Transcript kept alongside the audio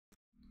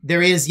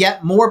There is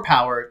yet more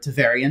power to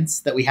variants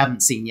that we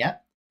haven't seen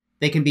yet.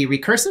 They can be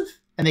recursive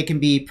and they can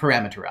be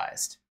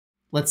parameterized.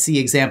 Let's see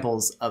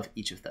examples of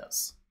each of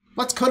those.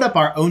 Let's code up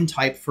our own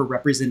type for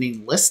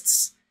representing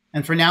lists.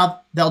 And for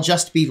now, they'll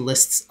just be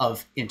lists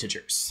of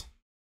integers.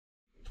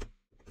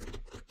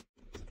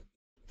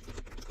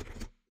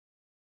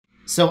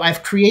 So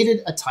I've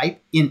created a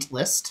type int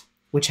list,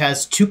 which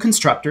has two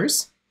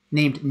constructors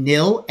named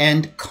nil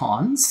and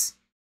cons.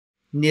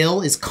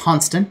 Nil is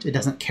constant. It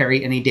doesn't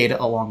carry any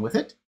data along with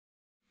it.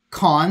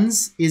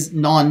 Cons is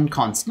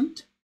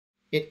non-constant.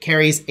 It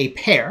carries a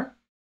pair.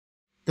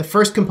 The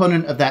first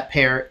component of that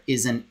pair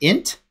is an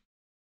int.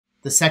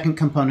 The second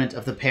component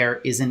of the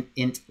pair is an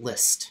int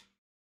list.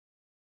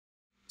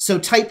 So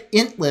type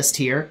int list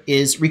here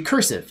is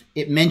recursive.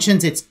 It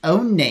mentions its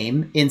own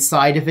name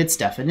inside of its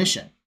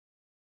definition.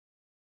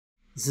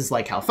 This is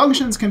like how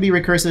functions can be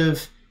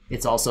recursive.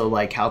 It's also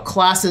like how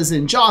classes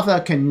in Java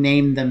can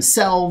name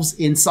themselves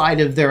inside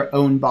of their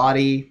own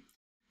body.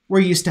 We're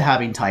used to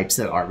having types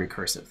that are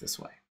recursive this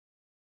way.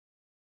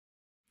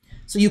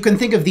 So you can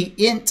think of the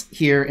int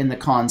here in the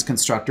cons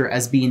constructor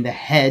as being the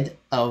head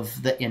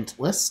of the int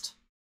list.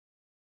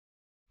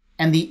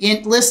 And the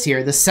int list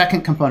here, the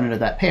second component of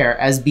that pair,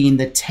 as being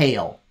the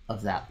tail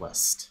of that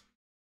list.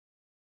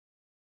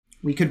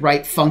 We could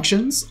write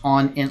functions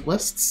on int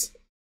lists,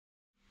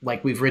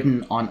 like we've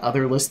written on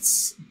other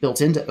lists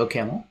built into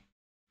OCaml.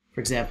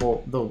 For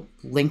example, the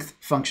length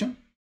function.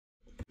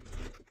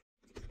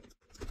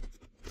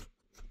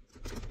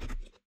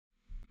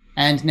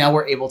 And now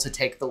we're able to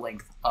take the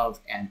length of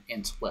an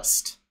int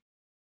list.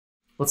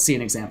 Let's see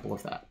an example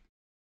of that.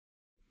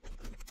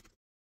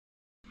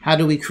 How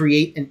do we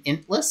create an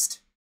int list?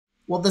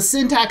 Well, the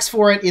syntax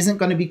for it isn't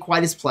going to be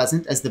quite as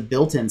pleasant as the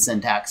built-in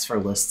syntax for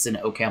lists in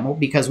OCaml,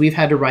 because we've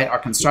had to write our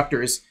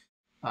constructors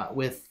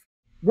with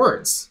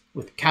words,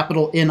 with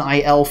capital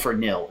NIL for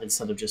nil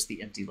instead of just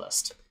the empty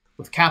list,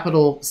 with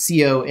capital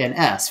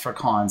CONS for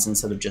cons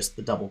instead of just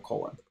the double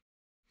colon.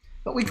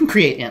 But we can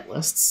create int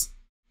lists.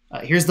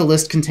 Here's the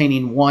list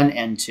containing 1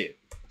 and 2.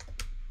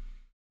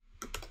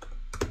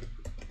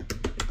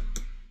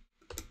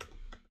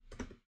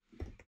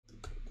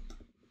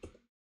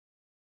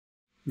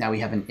 Now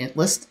we have an int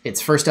list.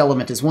 Its first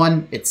element is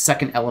 1, its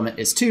second element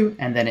is 2,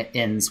 and then it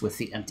ends with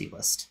the empty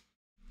list.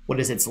 What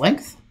is its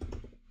length?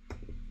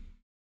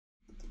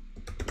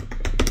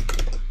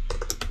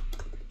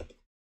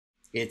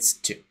 It's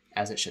 2,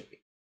 as it should be.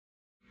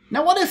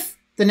 Now what if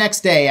the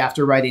next day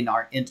after writing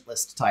our int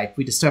list type,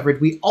 we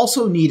discovered we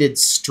also needed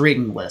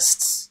string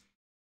lists?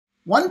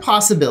 One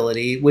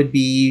possibility would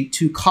be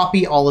to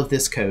copy all of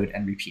this code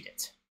and repeat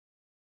it.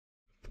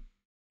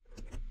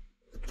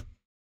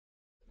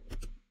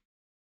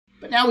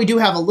 But now we do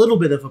have a little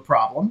bit of a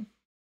problem.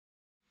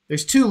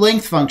 There's two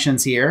length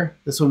functions here.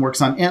 This one works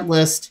on int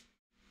list.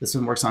 This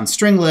one works on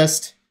string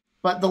list.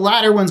 But the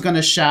latter one's going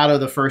to shadow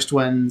the first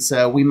one,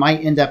 so we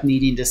might end up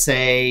needing to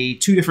say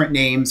two different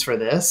names for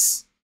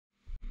this.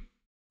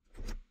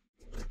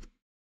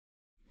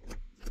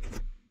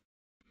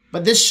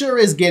 But this sure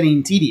is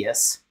getting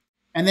tedious.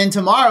 And then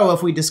tomorrow,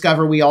 if we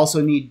discover we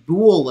also need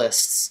bool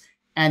lists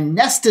and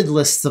nested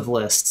lists of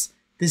lists,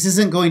 this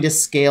isn't going to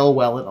scale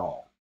well at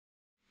all.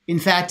 In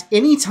fact,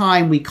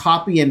 anytime we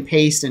copy and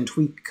paste and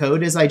tweak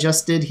code as I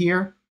just did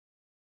here,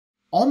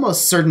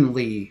 almost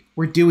certainly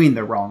we're doing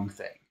the wrong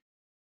thing.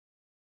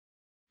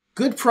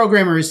 Good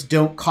programmers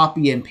don't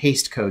copy and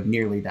paste code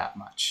nearly that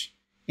much.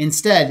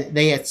 Instead,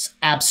 they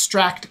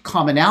abstract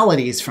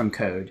commonalities from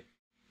code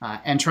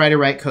and try to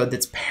write code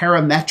that's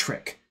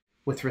parametric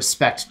with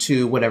respect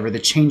to whatever the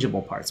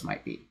changeable parts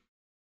might be.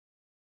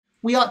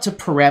 We ought to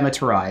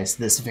parameterize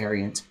this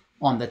variant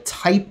on the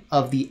type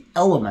of the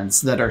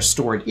elements that are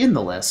stored in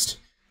the list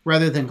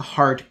rather than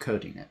hard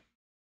coding it.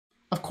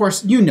 Of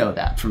course, you know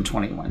that from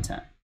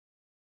 2110.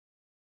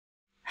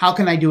 How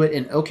can I do it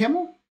in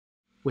OCaml?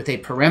 With a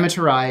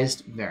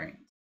parameterized variant.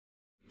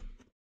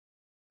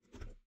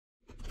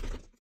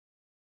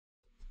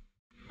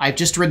 I've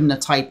just written a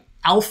type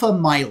alpha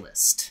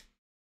mylist.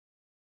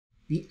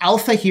 The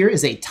alpha here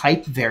is a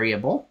type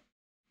variable.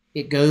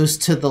 It goes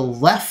to the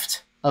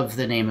left of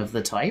the name of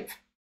the type.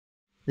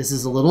 This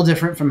is a little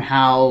different from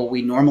how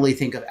we normally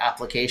think of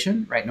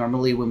application, right?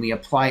 Normally when we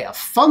apply a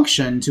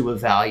function to a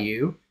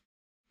value,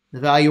 the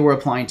value we're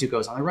applying to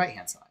goes on the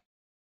right-hand side.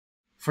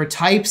 For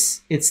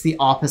types, it's the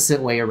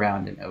opposite way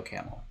around in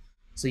OCaml.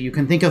 So you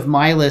can think of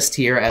mylist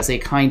here as a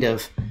kind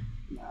of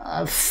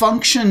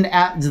function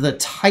at the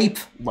type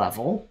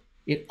level.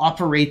 It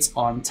operates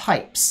on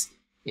types.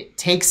 It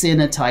takes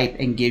in a type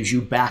and gives you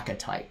back a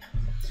type.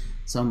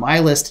 So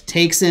mylist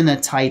takes in a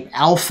type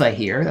alpha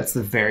here. That's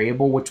the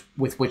variable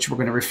with which we're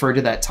going to refer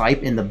to that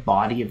type in the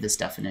body of this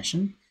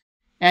definition.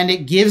 And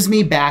it gives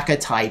me back a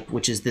type,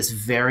 which is this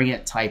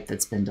variant type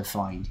that's been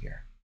defined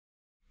here.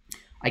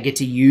 I get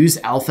to use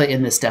alpha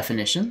in this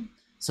definition.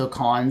 So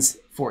cons,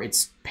 for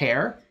its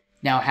pair,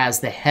 now has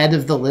the head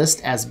of the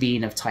list as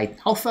being of type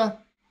alpha,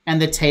 and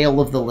the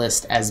tail of the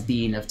list as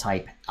being of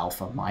type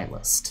alpha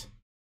mylist.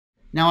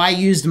 Now I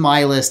used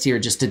mylist here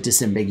just to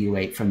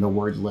disambiguate from the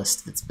word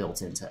list that's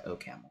built into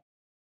OCaml.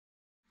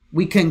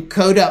 We can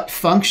code up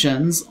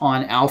functions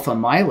on alpha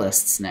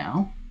mylists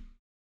now.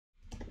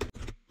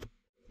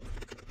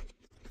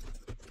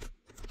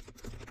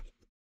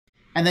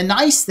 And the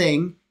nice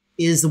thing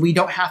is that we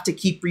don't have to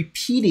keep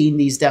repeating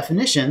these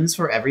definitions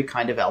for every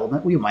kind of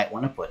element we might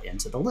want to put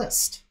into the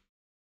list.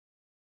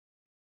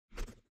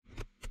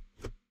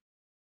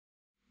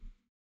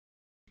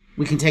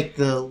 We can take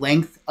the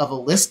length of a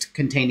list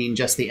containing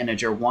just the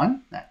integer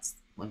 1. That's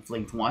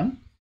length 1.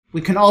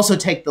 We can also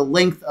take the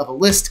length of a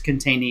list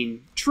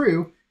containing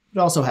true. It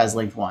also has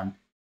length 1.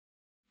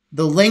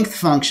 The length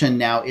function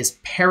now is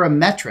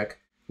parametric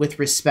with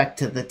respect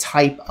to the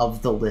type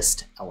of the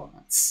list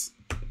elements.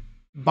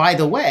 By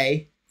the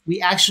way, we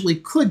actually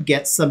could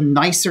get some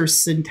nicer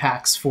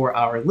syntax for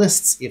our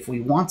lists if we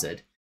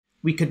wanted.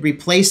 We could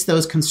replace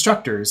those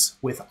constructors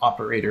with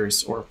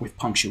operators or with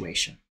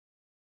punctuation.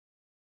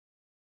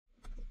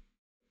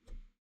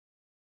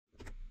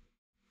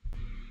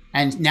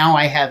 And now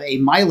I have a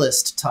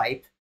mylist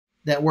type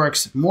that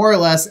works more or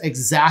less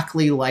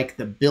exactly like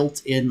the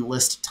built-in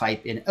list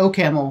type in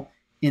OCaml,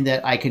 in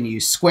that I can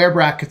use square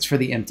brackets for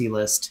the empty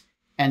list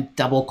and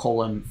double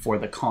colon for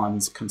the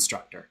cons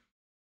constructor.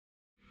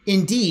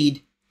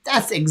 Indeed,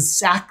 that's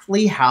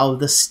exactly how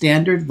the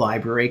standard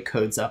library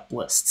codes up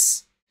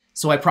lists.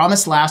 So I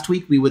promised last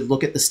week we would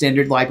look at the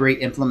standard library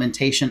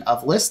implementation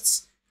of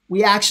lists.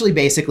 We actually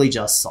basically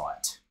just saw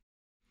it.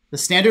 The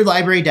standard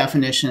library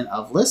definition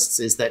of lists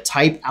is that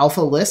type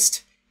alpha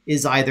list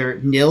is either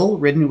nil,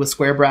 written with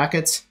square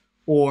brackets,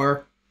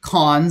 or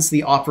cons,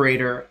 the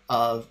operator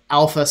of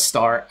alpha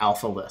star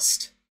alpha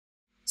list.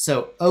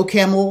 So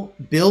OCaml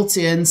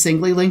built-in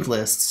singly linked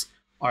lists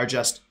are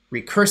just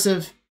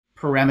recursive,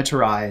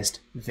 parameterized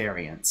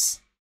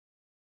variants.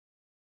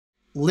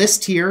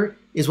 List here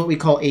is what we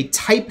call a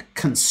type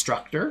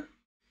constructor.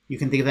 You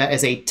can think of that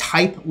as a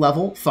type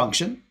level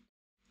function,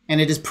 and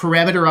it is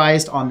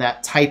parameterized on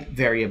that type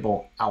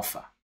variable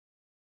alpha.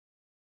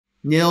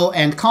 Nil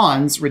and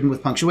cons, written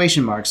with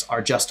punctuation marks,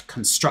 are just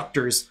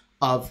constructors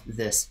of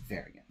this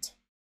variant.